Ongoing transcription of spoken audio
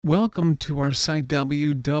Welcome to our site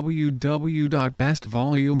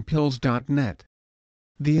www.bestvolumepills.net.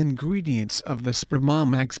 The ingredients of the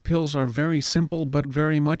Spermomax pills are very simple but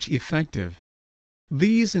very much effective.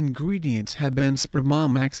 These ingredients have been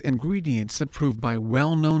Spermomax IngrEdients approved by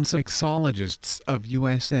well-known sexologists of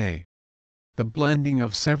USA. The blending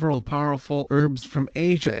of several powerful herbs from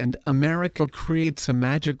Asia and America creates a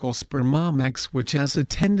magical Spermomax which has a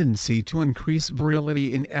tendency to increase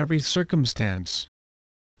virility in every circumstance.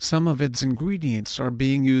 Some of its ingredients are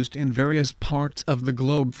being used in various parts of the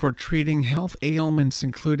globe for treating health ailments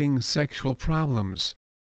including sexual problems.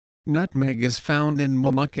 Nutmeg is found in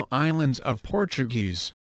Molucca Islands of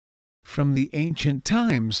Portuguese. From the ancient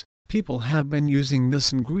times, people have been using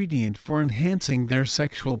this ingredient for enhancing their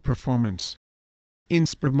sexual performance. In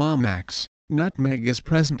Spermomax, nutmeg is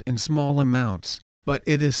present in small amounts, but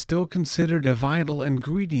it is still considered a vital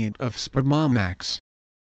ingredient of Spermomax.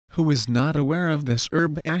 Who is not aware of this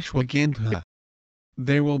herb ashwagandha?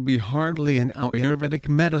 There will be hardly an Ayurvedic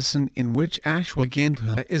medicine in which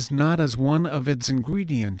ashwagandha is not as one of its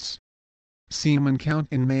ingredients. Semen count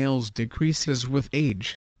in males decreases with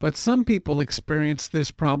age, but some people experience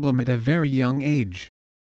this problem at a very young age.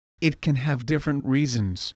 It can have different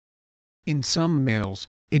reasons. In some males,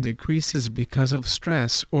 it decreases because of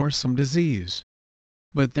stress or some disease.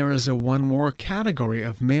 But there is one more category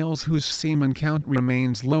of males whose semen count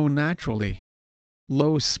remains low naturally.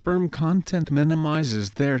 Low sperm content minimizes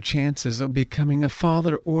their chances of becoming a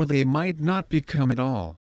father, or they might not become at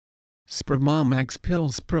all. Spermomax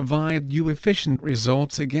pills provide you efficient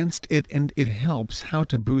results against it, and it helps how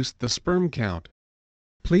to boost the sperm count.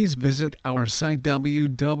 Please visit our site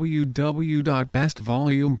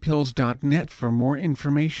www.bestvolumepills.net for more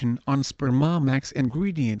information on Spermomax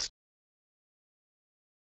IngrEdients.